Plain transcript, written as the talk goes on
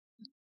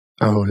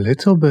Oh,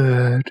 little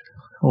bird,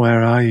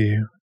 where are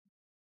you?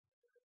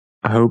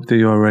 I hope that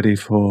you're ready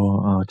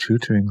for our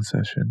tutoring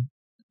session.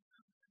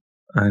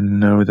 I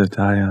know that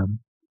I am.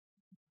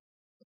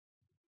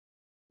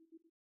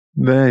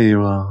 There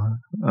you are.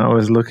 I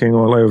was looking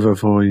all over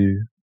for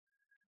you.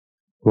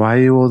 Why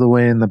are you all the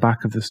way in the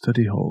back of the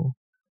study hall?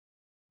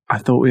 I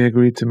thought we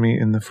agreed to meet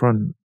in the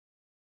front.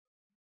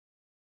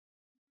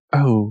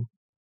 Oh,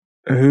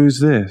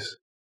 who's this?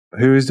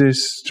 Who is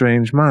this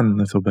strange man,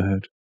 little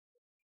bird?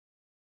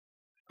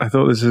 I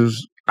thought this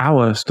was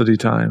our study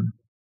time.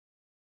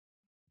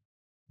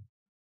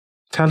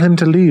 Tell him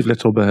to leave,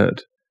 little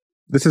bird.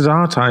 This is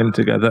our time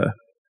together.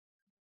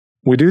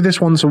 We do this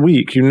once a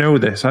week, you know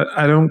this.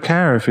 I don't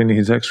care if he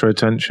needs extra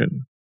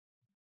attention.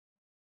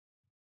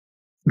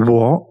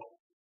 What?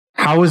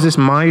 How is this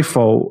my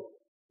fault?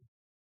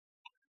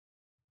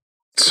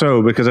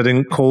 So, because I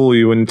didn't call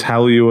you and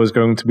tell you I was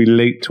going to be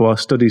late to our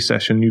study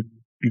session, you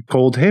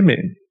called him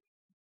in?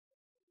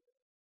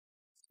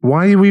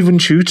 Why are you even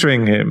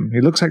tutoring him? He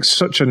looks like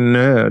such a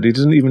nerd. He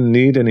doesn't even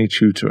need any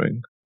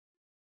tutoring.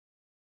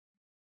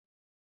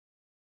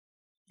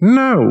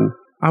 No,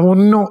 I will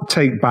not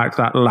take back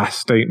that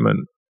last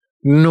statement,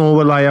 nor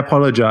will I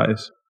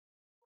apologize.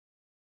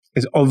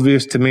 It's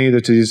obvious to me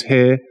that he is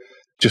here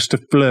just to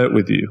flirt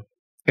with you.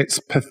 It's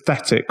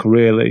pathetic,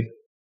 really.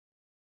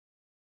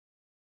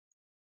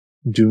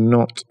 Do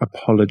not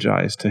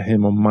apologize to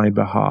him on my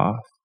behalf.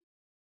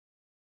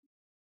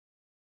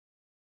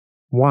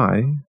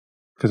 Why?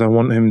 Because I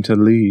want him to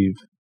leave.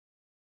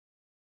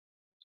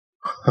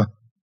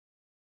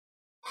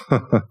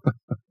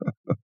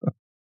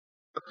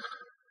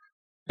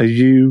 Are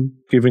you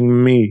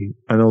giving me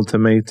an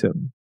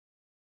ultimatum?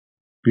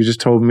 You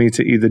just told me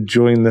to either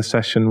join the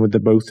session with the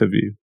both of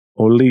you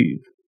or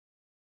leave.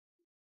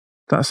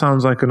 That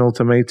sounds like an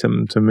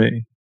ultimatum to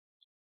me.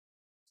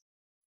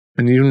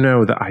 And you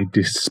know that I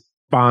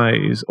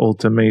despise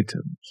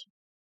ultimatums.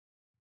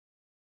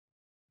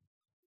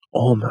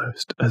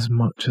 Almost as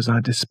much as I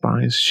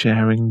despise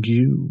sharing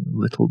you,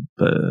 little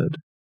bird.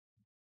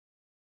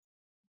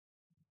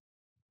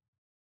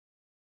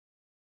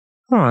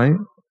 All right,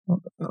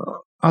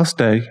 I'll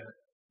stay,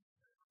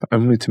 but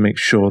only to make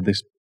sure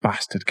this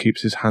bastard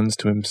keeps his hands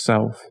to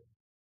himself.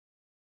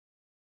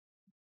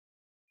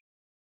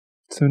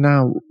 So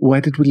now, where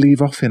did we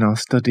leave off in our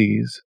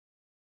studies?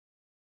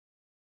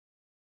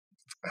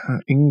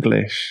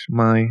 English,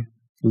 my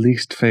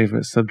least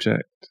favourite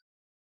subject.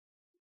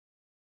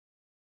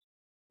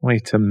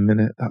 Wait a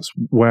minute, that's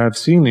where I've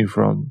seen you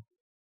from.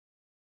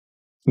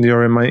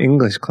 You're in my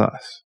English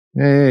class.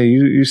 Yeah,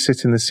 you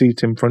sit in the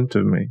seat in front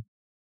of me.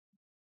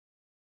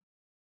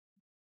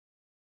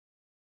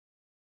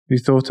 You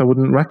thought I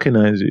wouldn't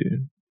recognise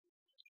you?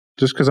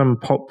 Just because I'm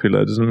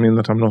popular doesn't mean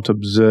that I'm not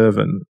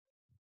observant.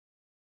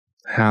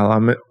 Hell,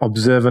 I'm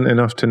observant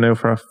enough to know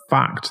for a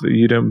fact that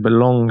you don't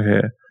belong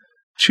here.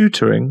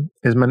 Tutoring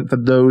is meant for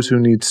those who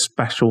need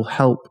special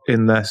help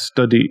in their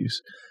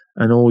studies,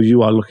 and all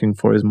you are looking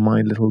for is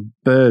my little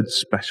bird's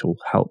special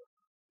help.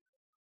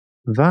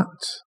 That,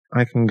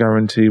 I can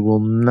guarantee, will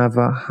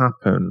never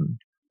happen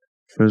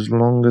for as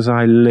long as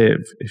I live,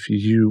 if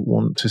you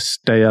want to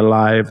stay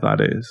alive, that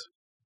is.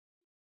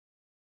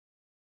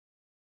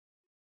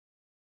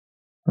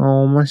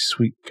 Oh, my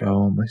sweet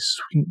girl, my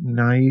sweet,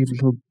 naive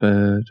little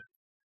bird.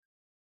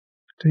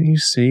 Don't you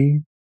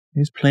see?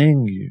 He's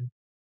playing you.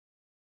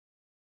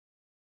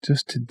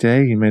 Just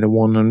today he made a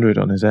 100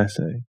 on his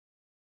essay.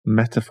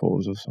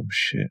 Metaphors or some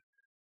shit.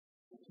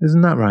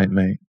 Isn't that right,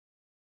 mate?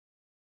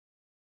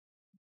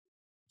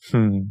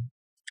 You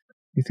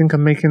think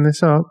I'm making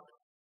this up?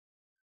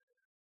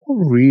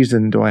 What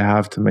reason do I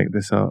have to make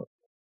this up?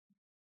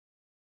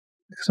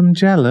 Because I'm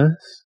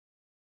jealous?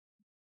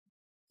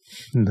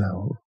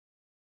 No.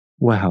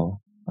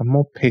 Well, I'm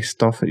more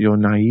pissed off at your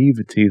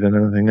naivety than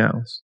anything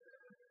else.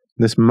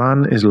 This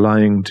man is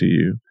lying to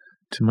you,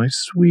 to my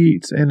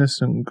sweet,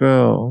 innocent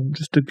girl,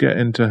 just to get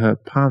into her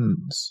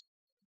pants.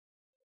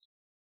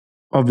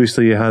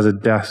 Obviously, he has a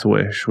death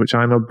wish, which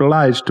I'm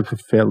obliged to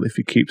fulfill if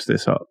he keeps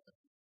this up.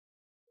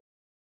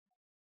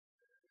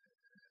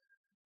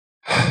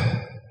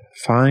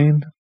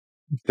 Fine,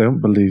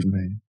 don't believe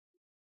me.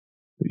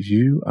 But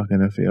you are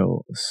going to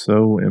feel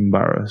so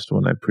embarrassed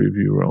when I prove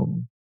you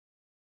wrong.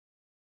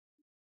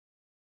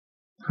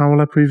 How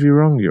will I prove you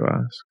wrong, you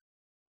ask?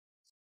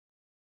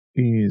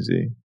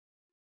 Easy.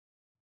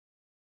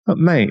 But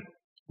mate,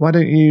 why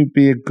don't you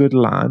be a good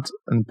lad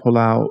and pull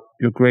out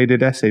your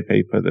graded essay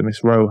paper that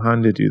Miss Rowe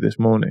handed you this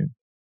morning?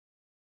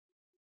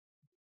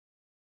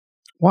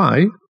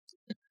 Why?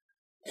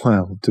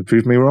 Well, to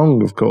prove me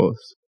wrong, of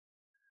course.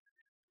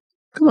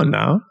 Come on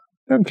now,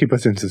 don't keep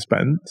us in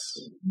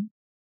suspense.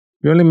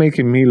 You're only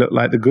making me look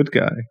like the good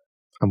guy,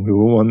 and we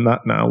wouldn't want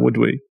that now, would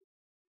we?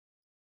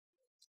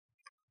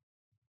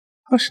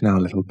 Hush now,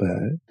 little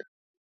bird.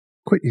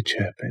 Quit your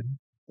chirping.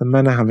 The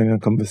men are having a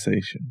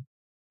conversation.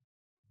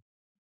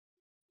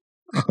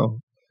 Oh,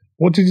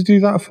 what did you do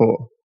that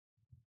for?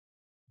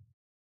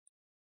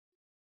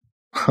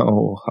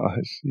 Oh,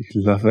 hush, you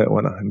love it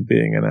when I'm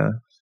being an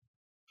ass.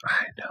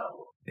 I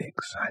know,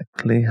 exactly.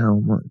 exactly how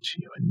much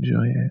you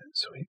enjoy it,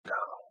 sweet girl.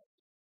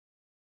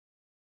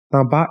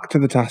 Now back to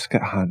the task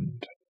at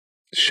hand.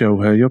 Show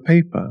her your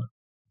paper.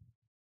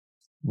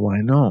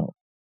 Why not?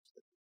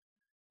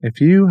 If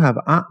you have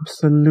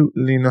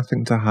absolutely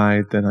nothing to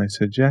hide, then I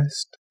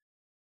suggest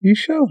you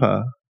show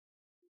her.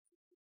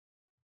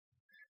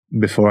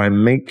 Before I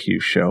make you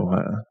show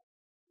her,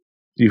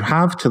 you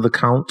have to the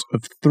count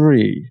of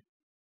 3.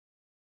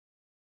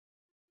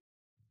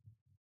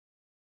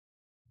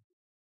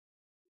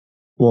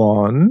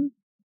 1,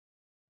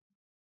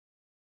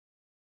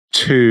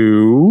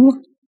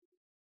 2,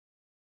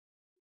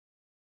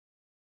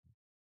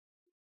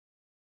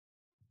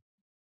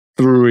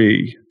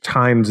 3.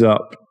 Time's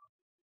up.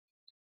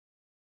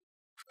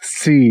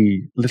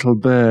 See, little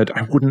bird,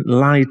 I wouldn't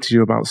lie to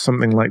you about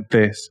something like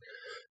this.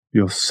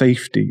 Your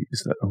safety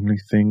is the only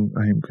thing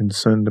I am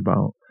concerned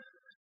about,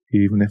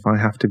 even if I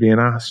have to be an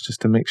ass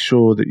just to make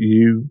sure that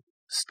you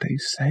stay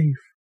safe.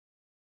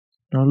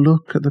 Now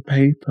look at the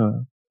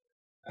paper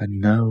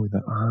and know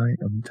that I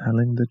am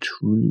telling the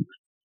truth.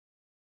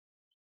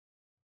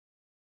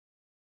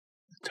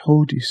 I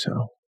told you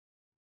so.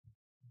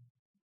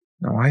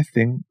 Now I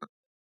think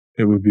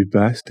it would be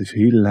best if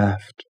he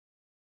left,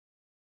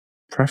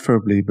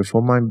 preferably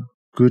before my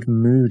good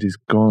mood is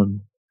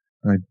gone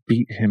and I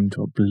beat him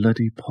to a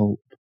bloody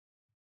pulp.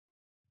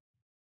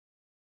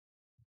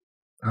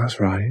 That's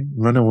right,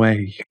 run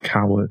away, you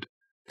coward.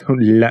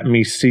 Don't let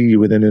me see you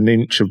within an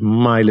inch of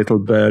my little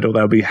bird, or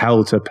there'll be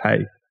hell to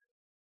pay.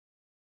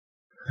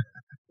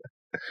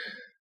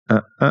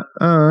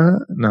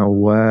 Now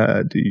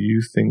where do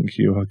you think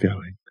you are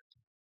going?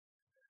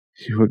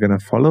 You were going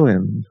to follow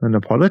him and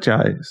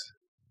apologize.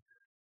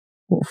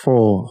 What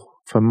for?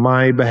 For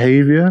my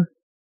behavior?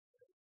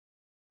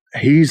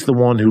 He's the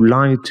one who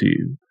lied to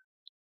you.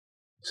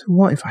 So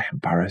what if I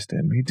embarrassed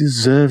him? He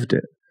deserved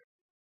it.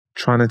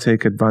 Trying to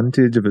take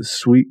advantage of a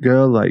sweet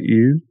girl like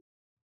you?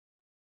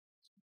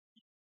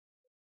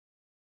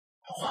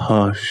 Oh,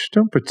 hush,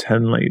 don't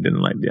pretend like you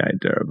didn't like the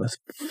idea of us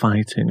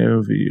fighting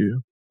over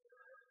you.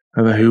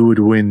 Over who would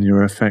win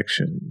your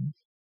affection.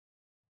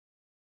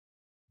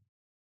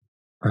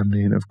 I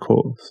mean, of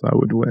course, I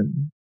would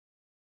win.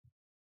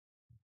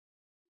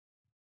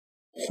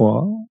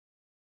 What?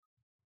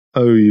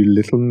 Oh, you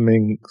little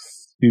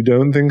minx. You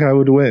don't think I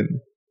would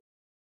win?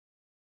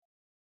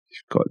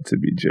 You've got to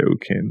be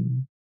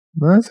joking.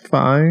 That's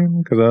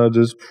fine, because I'll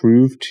just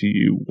prove to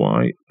you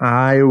why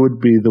I would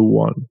be the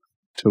one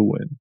to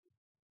win.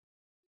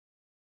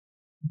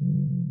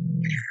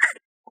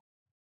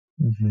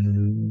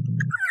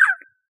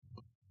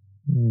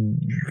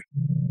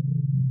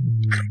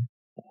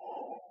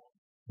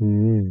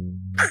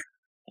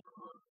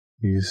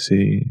 You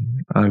see,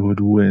 I would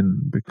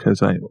win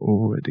because I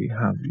already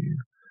have you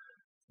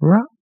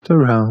wrapped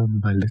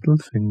around my little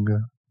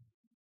finger.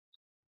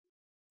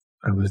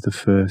 I was the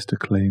first to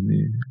claim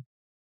you,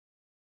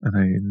 and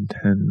I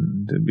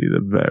intend to be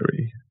the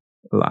very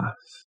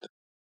last.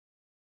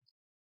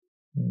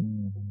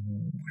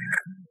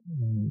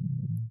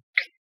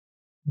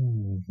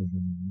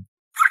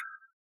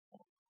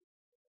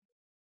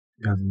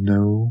 You have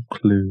no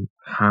clue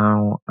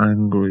how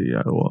angry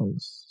I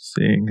was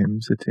seeing him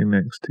sitting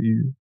next to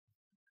you,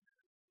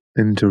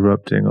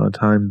 interrupting our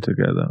time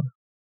together.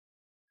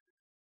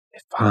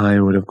 If I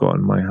would have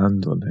gotten my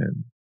hands on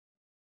him,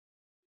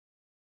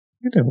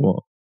 you know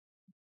what?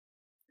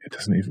 It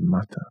doesn't even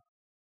matter.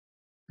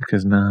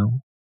 Because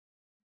now,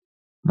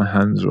 my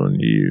hands are on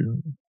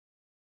you.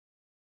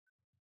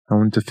 I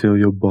want to feel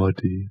your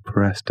body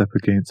pressed up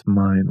against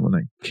mine when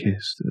I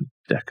kiss the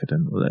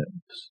decadent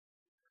lips.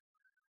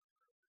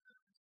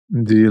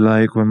 Do you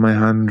like when my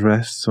hand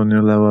rests on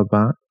your lower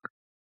back?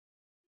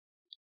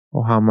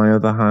 Or how my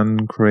other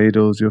hand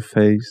cradles your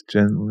face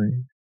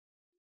gently?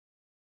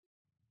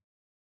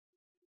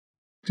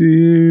 Do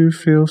you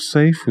feel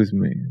safe with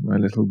me, my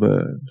little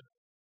bird?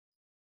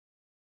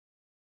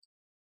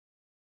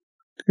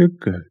 Good,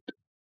 good.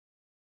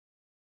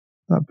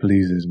 That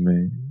pleases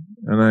me,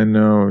 and I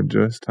know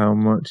just how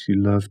much you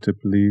love to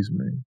please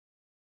me.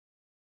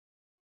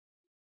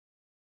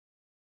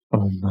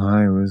 Oh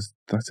my, was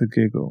that a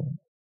giggle?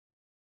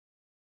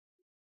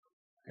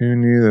 Who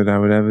knew that I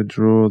would ever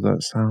draw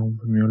that sound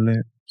from your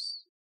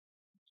lips?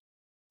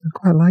 I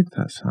quite like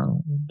that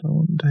sound. I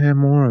want to hear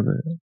more of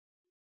it.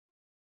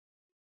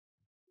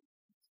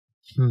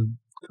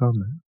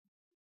 Comment.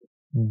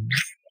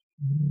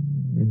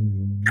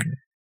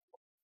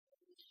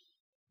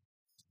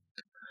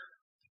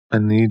 I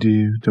need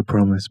you to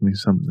promise me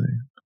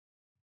something.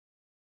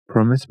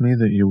 Promise me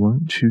that you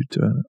won't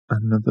tutor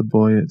another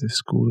boy at this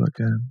school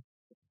again.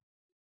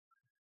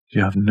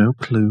 You have no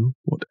clue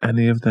what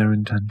any of their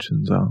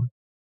intentions are,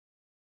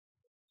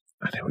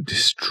 and it would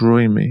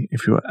destroy me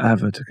if you were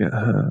ever to get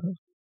hurt.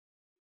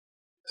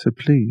 So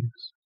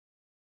please,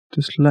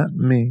 just let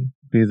me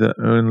be the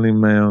only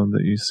male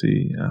that you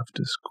see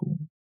after school.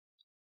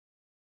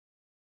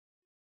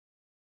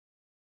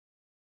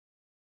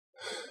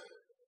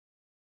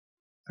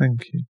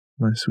 Thank you,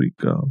 my sweet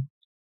girl.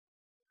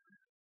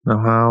 Now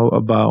how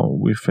about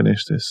we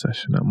finish this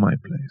session at my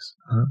place,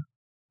 huh?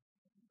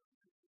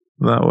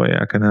 That way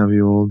I can have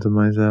you all to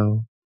myself.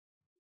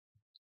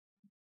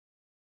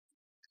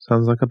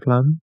 Sounds like a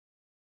plan?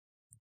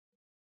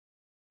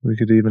 We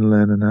could even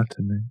learn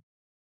anatomy.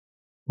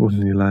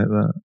 Wouldn't you like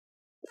that?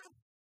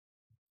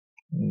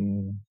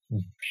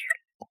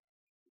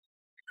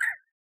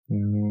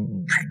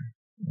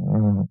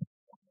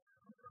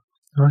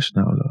 Hush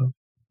now, love.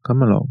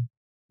 Come along.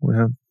 We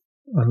have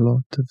a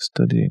lot of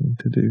studying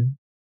to do.